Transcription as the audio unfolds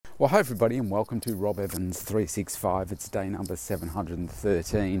Well, hi everybody and welcome to Rob Evans 365. It's day number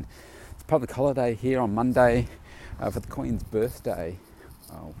 713. It's public holiday here on Monday for the Queen's birthday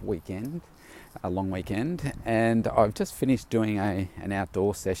weekend, a long weekend, and I've just finished doing an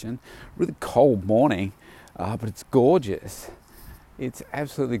outdoor session. Really cold morning, but it's gorgeous. It's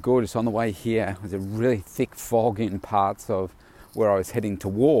absolutely gorgeous. On the way here, there's a really thick fog in parts of where I was heading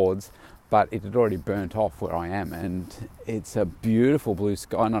towards, but it had already burnt off where I am, and it's a beautiful blue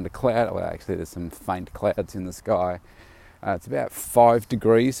sky, not a cloud. Well, actually there's some faint clouds in the sky. It's about 5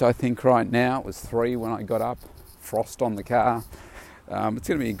 degrees I think right now. It was 3 when I got up, frost on the car. It's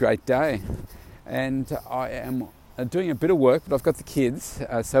going to be a great day, and I am doing a bit of work, but I've got the kids,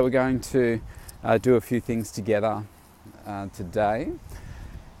 so we're going to do a few things together today,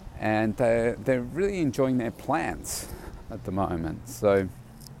 and they're really enjoying their plants at the moment. So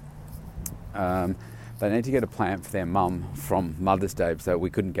they need to get a plant for their mum from Mother's Day, so we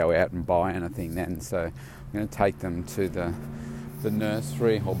couldn't go out and buy anything then. So I'm going to take them to the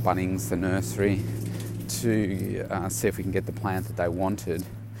nursery, or Bunnings, the nursery, to see if we can get the plant that they wanted,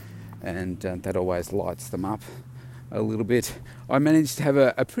 and that always lights them up a little bit. I managed to have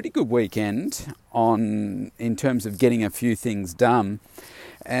a pretty good weekend in terms of getting a few things done.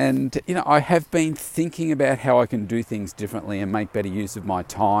 And, I have been thinking about how I can do things differently and make better use of my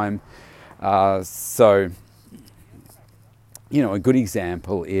time. So, a good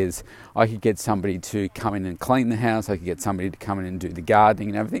example is I could get somebody to come in and clean the house. I could get somebody to come in and do the gardening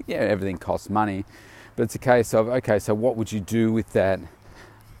and everything. Yeah, everything costs money. But it's a case of, okay, so what would you do with that?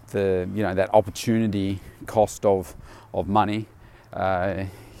 That opportunity cost of money.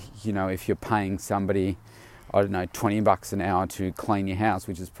 If you're paying somebody, I don't know, $20 an hour to clean your house,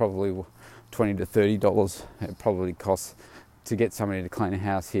 which is probably $20 to $30 it probably costs to get somebody to clean a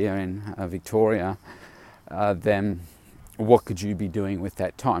house here in Victoria, then what could you be doing with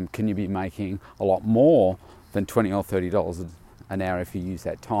that time? Can you be making a lot more than $20 or $30 an hour if you use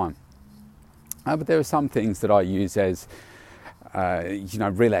that time? But there are some things that I use as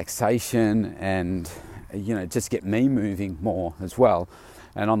relaxation and just get me moving more as well.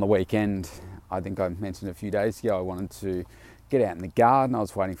 And on the weekend, I think I mentioned a few days ago, I wanted to get out in the garden. I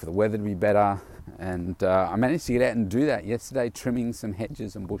was waiting for the weather to be better, and I managed to get out and do that yesterday, trimming some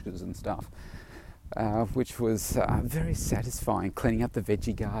hedges and bushes and stuff, which was very satisfying, cleaning up the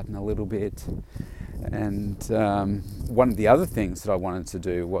veggie garden a little bit. And one of the other things that I wanted to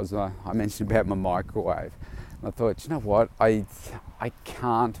do was I mentioned about my microwave. And I thought, you know what, I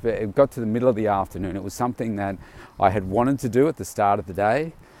can't. It got to the middle of the afternoon. It was something that I had wanted to do at the start of the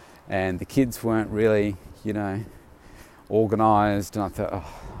day, and the kids weren't really, organised, and I thought,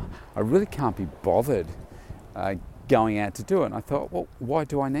 I really can't be bothered going out to do it. And I thought, well, why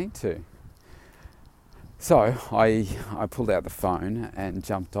do I need to? So I pulled out the phone and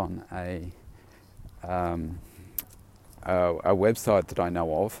jumped on a website that I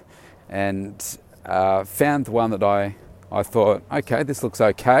know of, and found the one that I thought, okay, this looks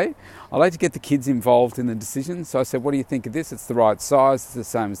okay. I like to get the kids involved in the decision. So I said, what do you think of this? It's the right size. It's the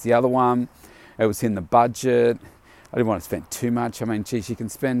same as the other one. It was in the budget. I didn't want to spend too much. I mean, geez, you can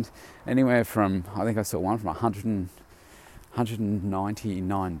spend anywhere from, I think I saw one from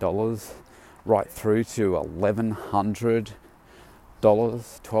 $199 right through to $1,100,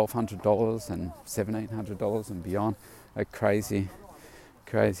 $1,200 and $1,700 and beyond. Crazy.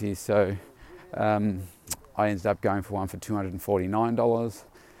 So I ended up going for one for $249,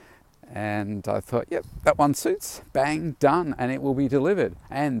 and I thought, yep, that one suits. Bang, done, and it will be delivered.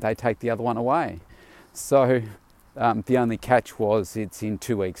 And they take the other one away. So the only catch was it's in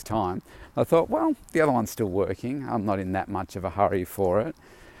 2 weeks' time. I thought, well, the other one's still working. I'm not in that much of a hurry for it.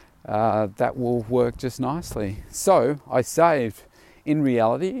 That will work just nicely. So I saved, in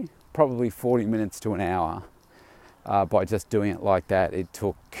reality, probably 40 minutes to an hour by just doing it like that. It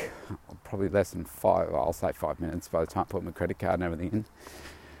took probably less than 5 minutes by the time I put my credit card and everything in.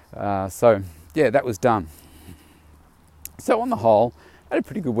 So yeah, that was done. So on the whole, I had a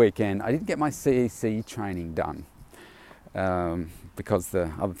pretty good weekend. I didn't get my CEC training done because the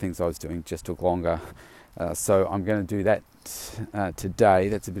other things I was doing just took longer. So I'm going to do that today.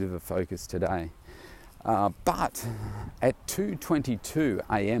 That's a bit of a focus today. But at 2:22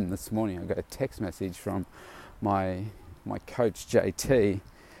 a.m. this morning, I got a text message from my coach JT,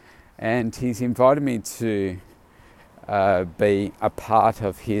 and he's invited me to be a part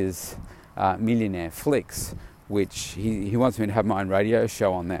of his Millionaire Flicks, which he wants me to have my own radio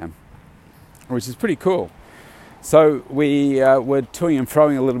show on there, which is pretty cool. So we were toing and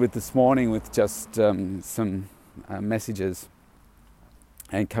froing a little bit this morning with just some messages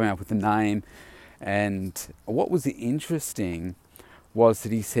and coming up with a name. And what was interesting was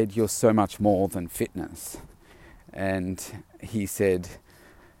that he said, you're so much more than fitness. And he said,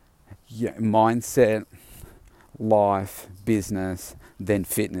 yeah, mindset, life, business, then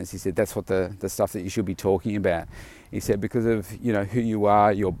fitness. He said, that's what the stuff that you should be talking about. He said, because of, who you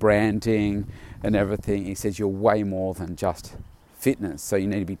are, your branding and everything, he says, you're way more than just fitness. So you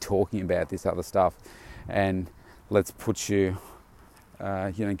need to be talking about this other stuff. And let's put you,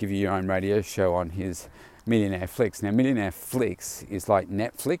 give you your own radio show on his Millionaire Flix. Now, Millionaire Flix is like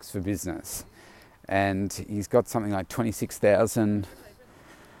Netflix for business. And he's got something like 26,000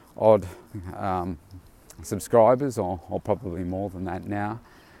 odd subscribers, or probably more than that now.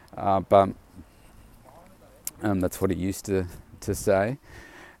 But that's what he used to say.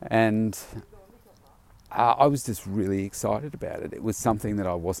 And I was just really excited about it. It was something that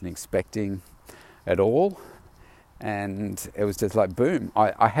I wasn't expecting at all. And it was just like, boom.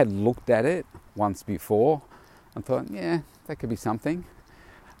 I had looked at it once before and thought, yeah, that could be something.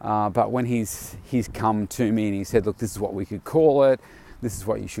 But when he's come to me and he said, look, this is what we could call it. This is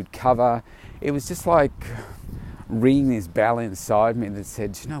what you should cover. It was just like ringing this bell inside me that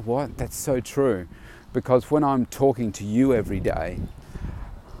said, you know what, that's so true. Because when I'm talking to you every day,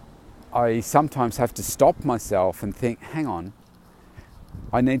 I sometimes have to stop myself and think, hang on,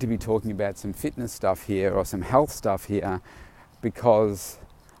 I need to be talking about some fitness stuff here or some health stuff here, because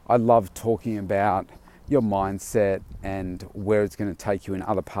I love talking about your mindset and where it's going to take you in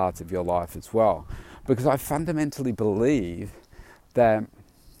other parts of your life as well. Because I fundamentally believe that,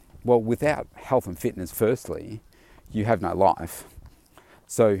 well, without health and fitness, firstly, you have no life.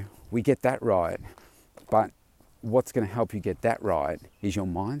 So we get that right. But what's going to help you get that right is your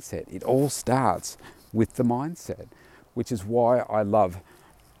mindset. It all starts with the mindset, which is why I love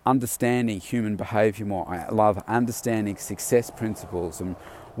understanding human behavior more. I love understanding success principles and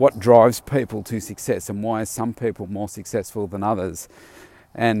what drives people to success and why are some people more successful than others.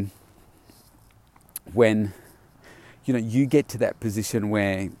 And when you get to that position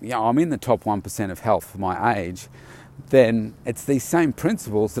where I'm in the top 1% of health for my age, then it's these same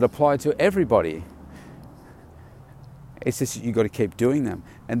principles that apply to everybody. It's just you've got to keep doing them.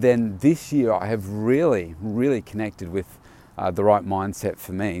 And then this year I have really, really connected with the right mindset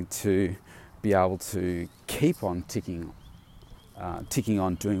for me to be able to keep on ticking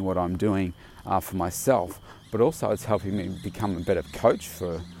on doing what I'm doing for myself. But also it's helping me become a better coach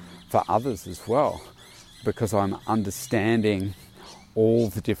for others as well, because I'm understanding all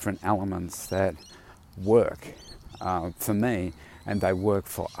the different elements that work for me, and they work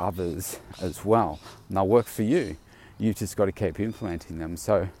for others as well. And they'll work for you. You've just got to keep implementing them.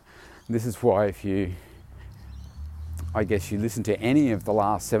 So this is why if you listen to any of the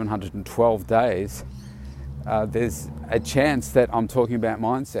last 712 days, there's a chance that I'm talking about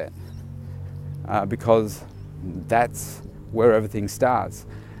mindset, because that's where everything starts.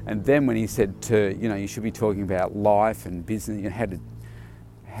 And then when he said you should be talking about life and business,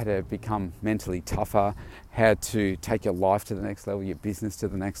 how to become mentally tougher, how to take your life to the next level, your business to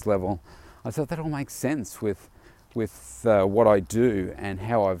the next level, I thought that all makes sense with what I do and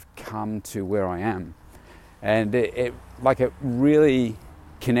how I've come to where I am. And it really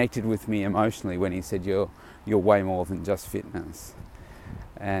connected with me emotionally when he said you're way more than just fitness.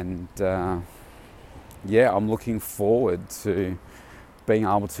 And I'm looking forward to being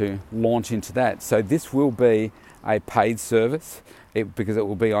able to launch into that. So this will be a paid service because it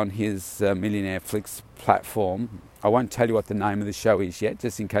will be on his Millionaire Flix platform. I won't tell you what the name of the show is yet,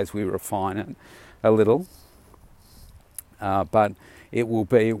 just in case we refine it a little. But it will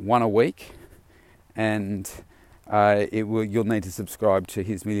be one a week, and you'll need to subscribe to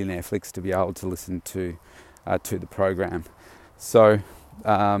his Millionaire Flix to be able to listen to the program. So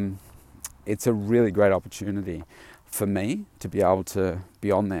it's a really great opportunity for me to be able to be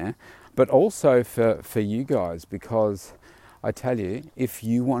on there, but also for you guys, because I tell you, if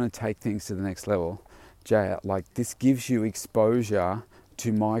you want to take things to the next level, Jay, this gives you exposure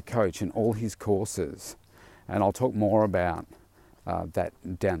to my coach and all his courses, and I'll talk more about that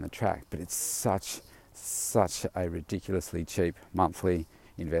down the track. But it's such a ridiculously cheap monthly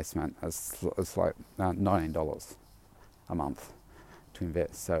investment. It's like $19 a month to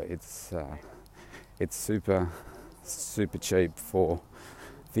invest. So it's super cheap for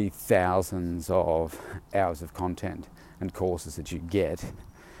the thousands of hours of content and courses that you get.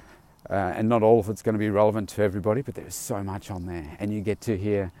 And not all of it's going to be relevant to everybody, but there's so much on there. And you get to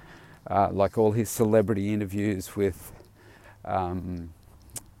hear all his celebrity interviews with all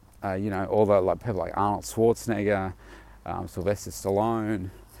the people like Arnold Schwarzenegger, Sylvester Stallone,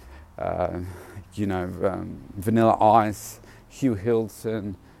 Vanilla Ice, Hugh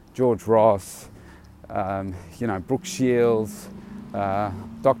Hilton, George Ross, Brooke Shields,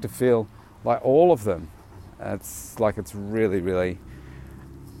 Dr. Phil, like all of them. It's really, really,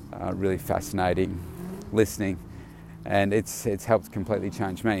 really fascinating listening, and it's helped completely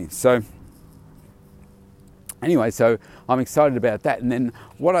change me. So anyway, so I'm excited about that. And then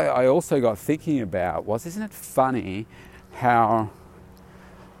what I also got thinking about was, isn't it funny how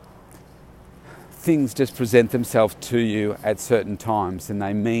things just present themselves to you at certain times and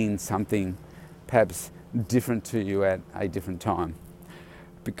they mean something perhaps different to you at a different time?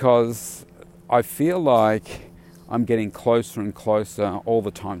 Because I feel like I'm getting closer and closer all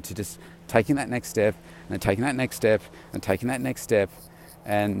the time to just taking that next step and then taking that next step and taking that next step.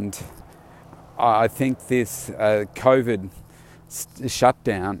 And I think this COVID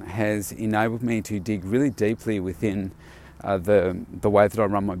shutdown has enabled me to dig really deeply within the way that I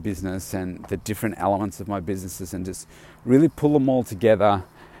run my business and the different elements of my businesses, and just really pull them all together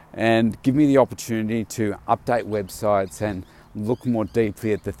and give me the opportunity to update websites and look more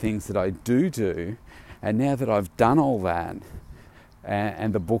deeply at the things that I do. And now that I've done all that,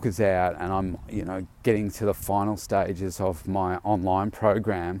 and the book is out, and I'm getting to the final stages of my online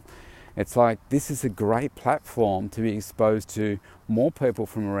program, it's like this is a great platform to be exposed to more people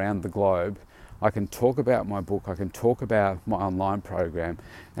from around the globe. I can talk about my book, I can talk about my online program,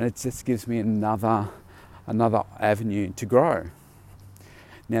 and it just gives me another avenue to grow.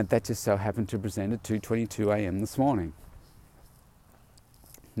 Now, that just so happened to present at 2:22 a.m. this morning.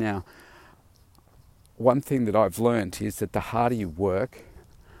 Now, one thing that I've learned is that the harder you work,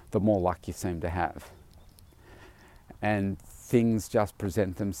 the more luck you seem to have. And things just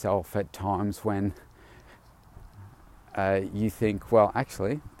present themselves at times when you think, well,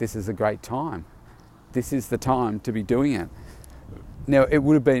 actually, this is a great time. This is the time to be doing it. Now, it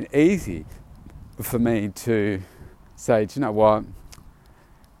would have been easy for me to say, do you know what?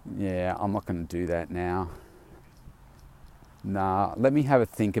 Yeah, I'm not going to do that now. Nah, let me have a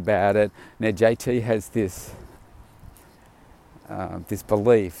think about it. Now, JT has this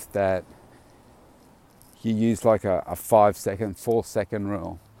belief that you use like a 4-second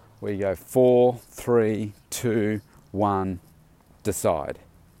rule, where you go 4, 3, 2, 1, decide,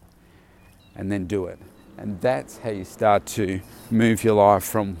 and then do it. And that's how you start to move your life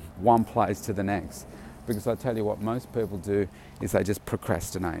from one place to the next. Because I tell you what most people do is they just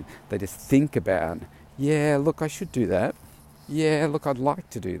procrastinate. They just think about, yeah, look, I should do that. Yeah, look, I'd like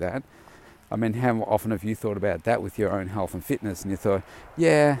to do that. I mean, how often have you thought about that with your own health and fitness, and you thought,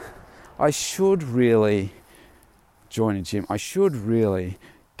 yeah, I should really join a gym. I should really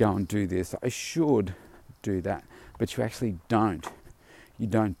go and do this. I should do that. But you actually don't. You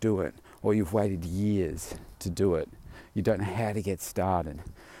don't do it. Or you've waited years to do it. You don't know how to get started.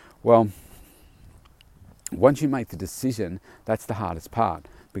 Well, once you make the decision, that's the hardest part,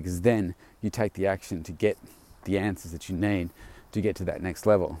 because then you take the action to get the answers that you need to get to that next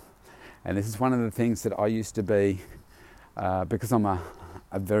level. And this is one of the things that I used to be, because I'm a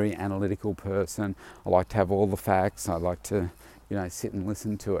very analytical person. I like to have all the facts. I like to, sit and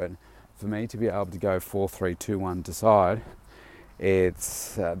listen to it. For me to be able to go 4, 3, 2, 1, decide,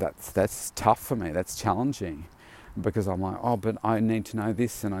 that's tough for me. That's challenging, because I'm like, oh, but I need to know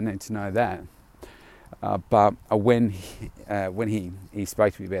this and I need to know that. But when he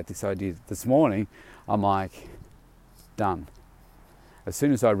spoke to me about this idea this morning, I'm like, done. As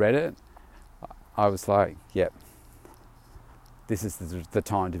soon as I read it, I was like, yep, this is the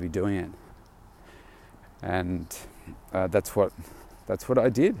time to be doing it. And that's what I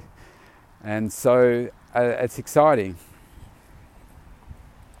did. And so it's exciting.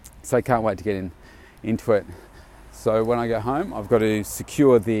 So I can't wait to get into it. So when I go home, I've got to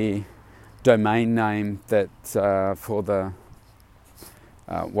secure the domain name that for the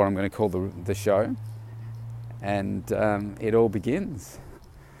what I'm going to call the show, and it all begins.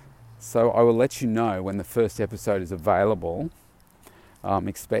 So I will let you know when the first episode is available.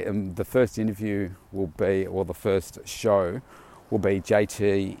 The first interview will be, or the first show will be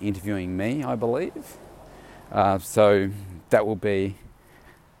JT interviewing me, I believe. So that will be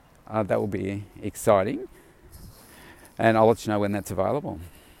exciting, and I'll let you know when that's available.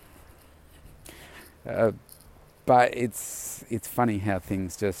 But it's funny how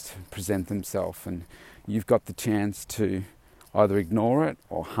things just present themselves, and you've got the chance to either ignore it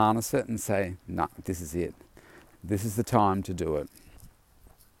or harness it and say, nah, this is it. This is the time to do it.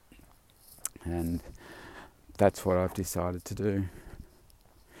 And that's what I've decided to do.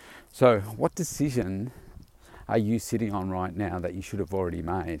 So what decision are you sitting on right now that you should have already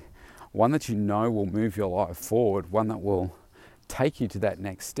made? One that you know will move your life forward, one that will take you to that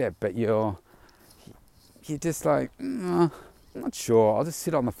next step, but you're just like, I'm not sure. I'll just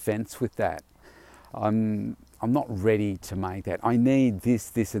sit on the fence with that. I'm I'm not ready to make that. I need this,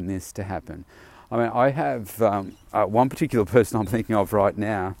 this and this to happen. I mean, I have one particular person I'm thinking of right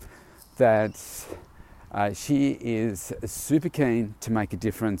now that she is super keen to make a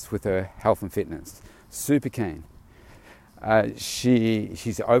difference with her health and fitness. Super keen.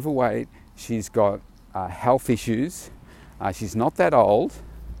 She's overweight. She's got health issues. She's not that old.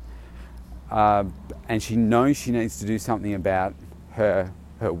 And she knows she needs to do something about her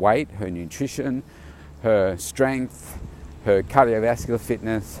weight, her nutrition, her strength, her cardiovascular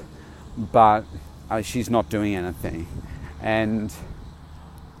fitness, but she's not doing anything. And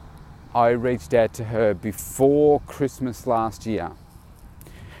I reached out to her before Christmas last year,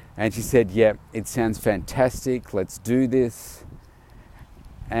 and she said, "Yep, it sounds fantastic, let's do this."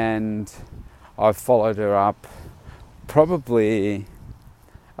 And I've followed her up probably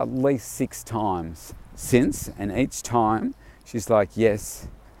at least 6 times since, and each time she's like, "Yes,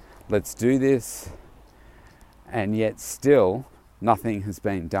 let's do this," and yet still nothing has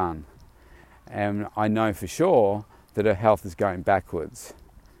been done. And I know for sure that her health is going backwards,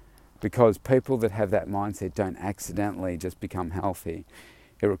 because people that have that mindset don't accidentally just become healthy.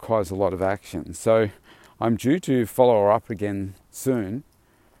 It requires a lot of action. So I'm due to follow her up again soon,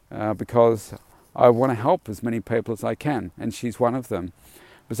 because I want to help as many people as I can, and she's one of them.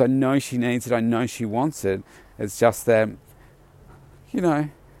 Because I know she needs it, I know she wants it. It's just that,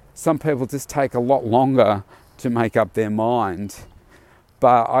 some people just take a lot longer to make up their mind.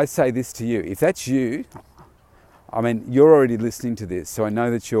 But I say this to you, if that's you, I mean, you're already listening to this, so I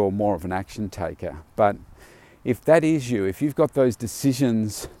know that you're more of an action taker. But if that is you, if you've got those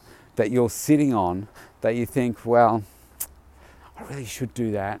decisions that you're sitting on, that you think, well, I really should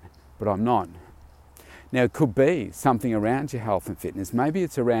do that, but I'm not. Now, it could be something around your health and fitness. Maybe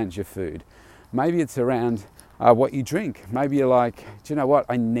it's around your food. Maybe it's around what you drink. Maybe you're like, do you know what?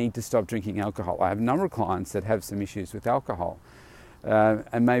 I need to stop drinking alcohol. I have a number of clients that have some issues with alcohol.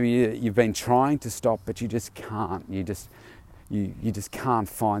 And maybe you've been trying to stop, but you just can't. You just can't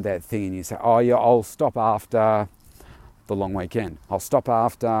find that thing, and you say, "Oh yeah, I'll stop after the long weekend. I'll stop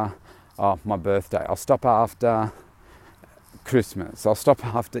after my birthday. I'll stop after Christmas. I'll stop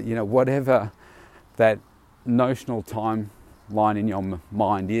after whatever that notional timeline in your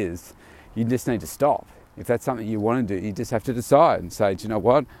mind is." You just need to stop. If that's something you want to do, you just have to decide and say, "Do you know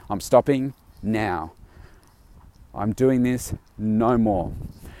what? I'm stopping now. I'm doing this no more."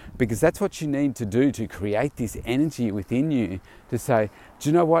 Because that's what you need to do to create this energy within you to say, "Do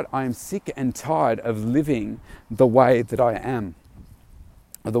you know what? I am sick and tired of living the way that I am,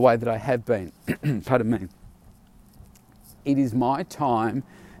 or the way that I have been." Pardon me. It is my time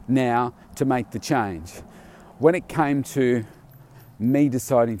now to make the change. When it came to me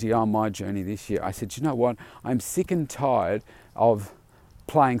deciding to go on my journey this year, I said, "You know what? I'm sick and tired of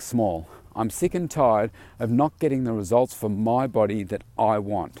playing small. I'm sick and tired of not getting the results for my body that I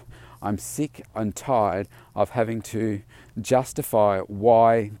want. I'm sick and tired of having to justify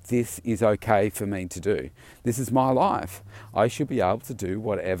why this is okay for me to do. This is my life. I should be able to do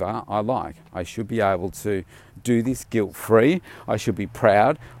whatever I like. I should be able to do this guilt-free. I should be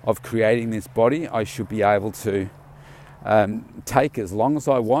proud of creating this body. I should be able to take as long as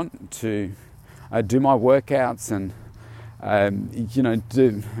I want to do my workouts and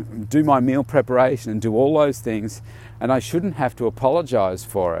do my meal preparation and do all those things, and I shouldn't have to apologize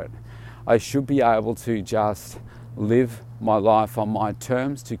for it. I should be able to just live my life on my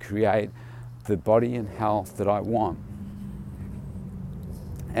terms to create the body and health that I want.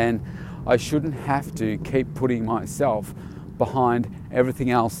 And I shouldn't have to keep putting myself behind everything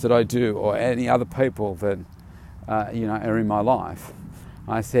else that I do or any other people that are in my life."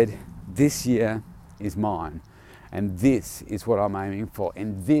 I said, this year is mine. And this is what I'm aiming for.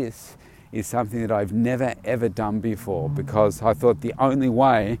 And this is something that I've never, ever done before, because I thought the only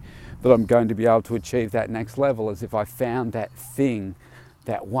way that I'm going to be able to achieve that next level is if I found that thing,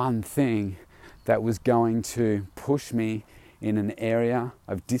 that one thing that was going to push me in an area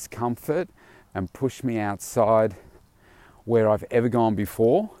of discomfort and push me outside where I've ever gone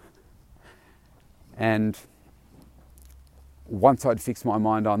before. And once I'd fixed my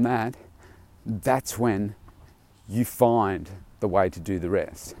mind on that, that's when you find the way to do the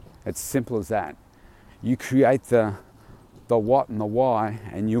rest. It's simple as that. You create the what and the why,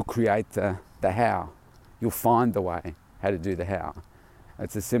 and you'll create the how. You'll find the way how to do the how.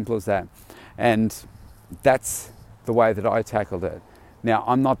 It's as simple as that. And that's the way that I tackled it. Now,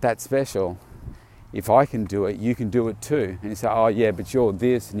 I'm not that special. If I can do it, you can do it too. And you say, "Oh yeah, but you're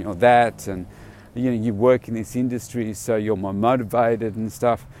this and you're that, and you work in this industry, so you're more motivated and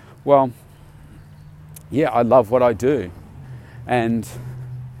stuff." Well, yeah, I love what I do. And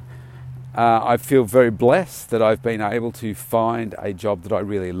I feel very blessed that I've been able to find a job that I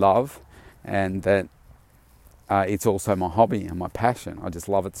really love, and that it's also my hobby and my passion. I just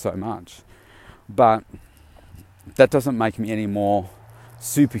love it so much. But that doesn't make me any more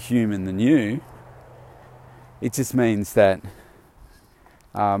superhuman than you. It just means that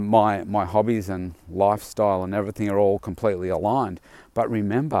my hobbies and lifestyle and everything are all completely aligned. But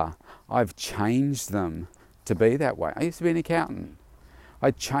remember, I've changed them to be that way. I used to be an accountant.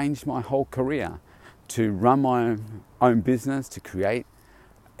 I changed my whole career to run my own business, to create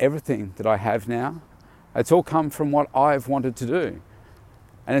everything that I have now. It's all come from what I've wanted to do.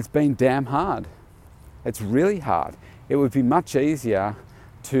 And it's been damn hard. It's really hard. It would be much easier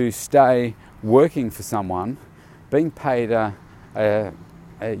to stay working for someone, being paid a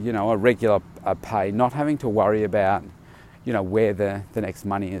regular pay, not having to worry about, where the next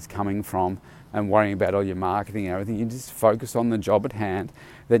money is coming from, and worrying about all your marketing and everything. You just focus on the job at hand.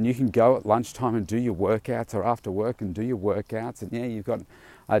 Then you can go at lunchtime and do your workouts, or after work and do your workouts. And yeah, you've got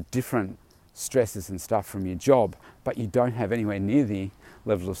different stresses and stuff from your job, but you don't have anywhere near the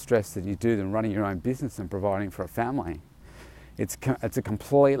level of stress that you do than running your own business and providing for a family. It's a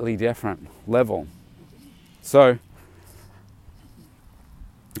completely different level. So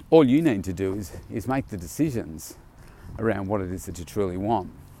all you need to do is make the decisions around what it is that you truly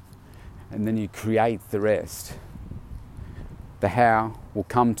want. And then you create the rest. The how will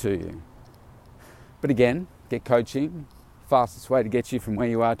come to you. But again, get coaching. Fastest way to get you from where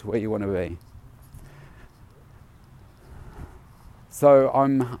you are to where you want to be. So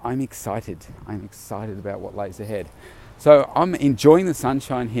I'm excited. I'm excited about what lays ahead. So I'm enjoying the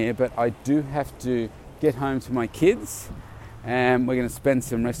sunshine here, but I do have to get home to my kids, and we're going to spend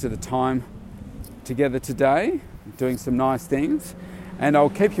some rest of the time together today, doing some nice things. And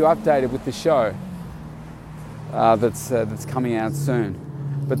I'll keep you updated with the show that's coming out soon.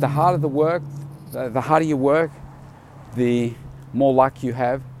 But the harder the work, the harder you work, the more luck you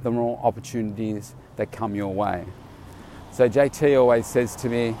have, the more opportunities that come your way. So JT always says to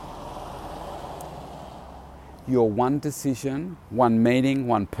me, you're one decision, one meeting,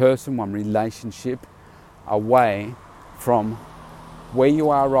 one person, one relationship away from where you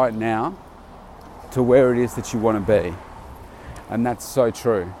are right now to where it is that you want to be. And that's so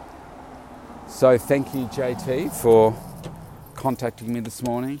true. So thank you, JT, for contacting me this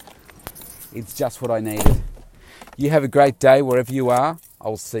morning. It's just what I needed. You have a great day wherever you are.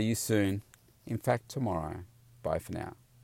 I'll see you soon. In fact, tomorrow. Bye for now.